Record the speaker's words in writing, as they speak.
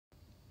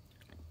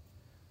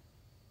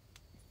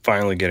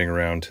finally getting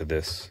around to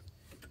this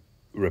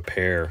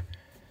repair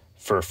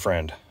for a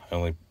friend. I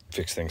only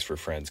fix things for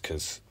friends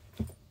because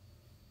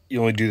you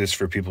only do this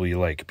for people you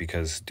like,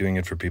 because doing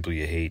it for people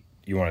you hate,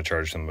 you want to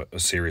charge them a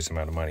serious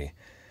amount of money.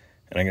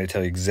 And I'm going to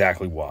tell you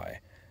exactly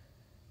why.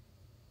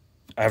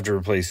 I have to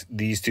replace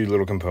these two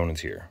little components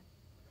here.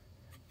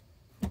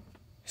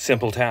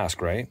 Simple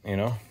task, right? You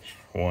know,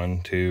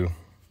 1, 2,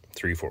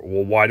 3, 4.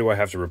 Well, why do I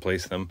have to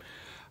replace them?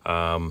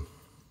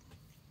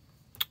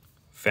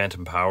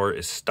 Phantom power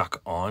is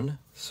stuck on.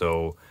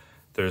 So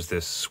there's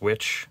this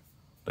switch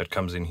that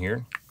comes in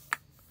here.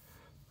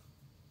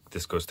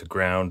 This goes to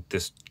ground.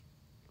 This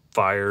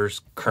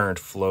fires, current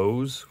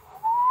flows.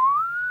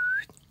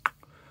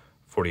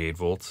 48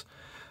 volts.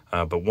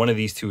 But one of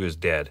these two is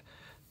dead.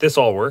 This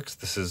all works.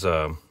 This is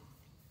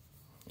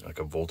like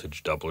a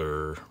voltage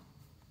doubler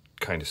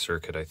kind of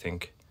circuit, I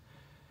think.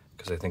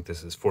 Because I think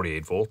this is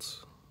 48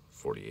 volts.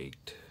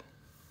 48.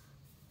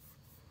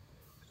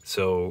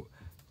 So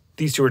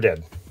these two are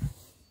dead.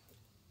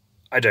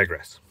 I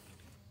digress.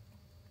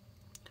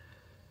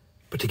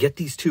 But to get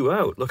these two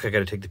out, look, I got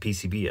to take the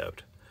PCB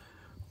out.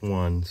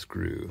 1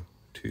 screw,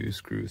 2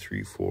 screw,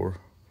 3, 4,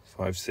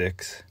 5,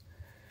 6.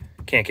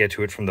 Can't get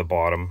to it from the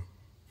bottom.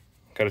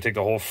 Got to take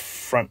the whole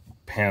front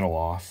panel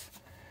off.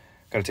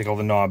 Got to take all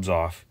the knobs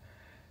off.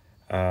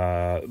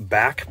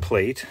 Back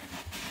plate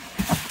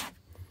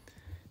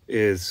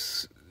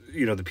is,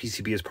 you know, the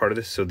PCB is part of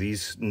this. So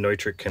these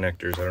nitric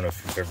connectors, I don't know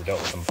if you've ever dealt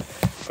with them,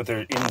 but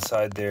they're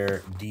inside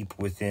there, deep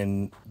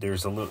within.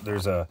 There's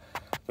the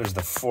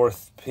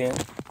fourth pin.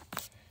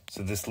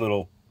 So this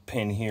little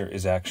pin here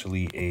is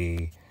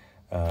actually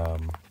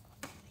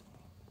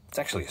it's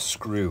actually a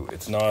screw.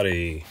 It's not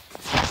a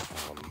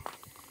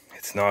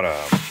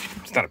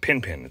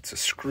pin. It's a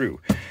screw.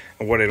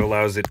 And what it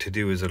allows it to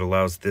do is it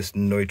allows this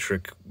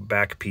nitric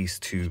back piece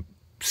to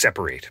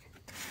separate.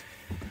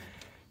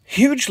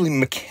 Hugely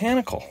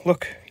mechanical.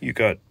 Look, you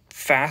got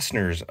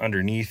fasteners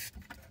underneath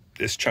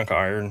this chunk of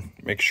iron.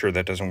 Make sure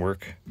that doesn't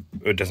work.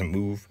 It doesn't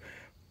move.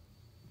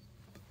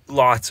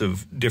 Lots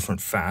of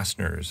different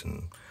fasteners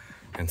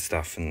and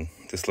stuff. And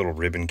this little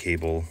ribbon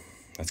cable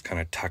that's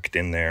kind of tucked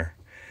in there.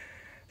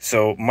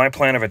 So my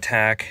plan of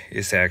attack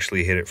is to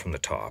actually hit it from the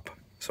top.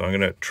 So I'm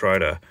going to try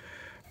to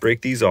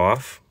break these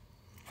off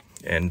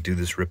and do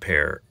this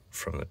repair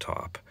from the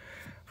top.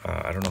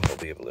 I don't know if I'll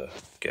be able to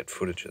get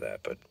footage of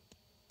that, but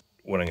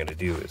what I'm going to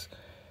do is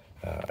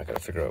I got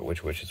to figure out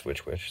which is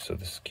which. So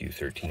this is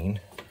Q13,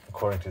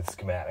 according to the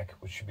schematic,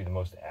 which should be the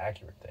most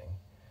accurate thing,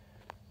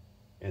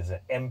 is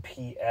an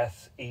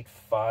MPS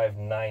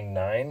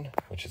 8599,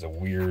 which is a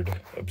weird,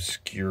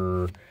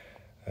 obscure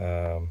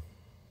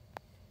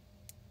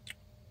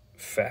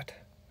FET.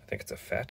 I think it's a FET.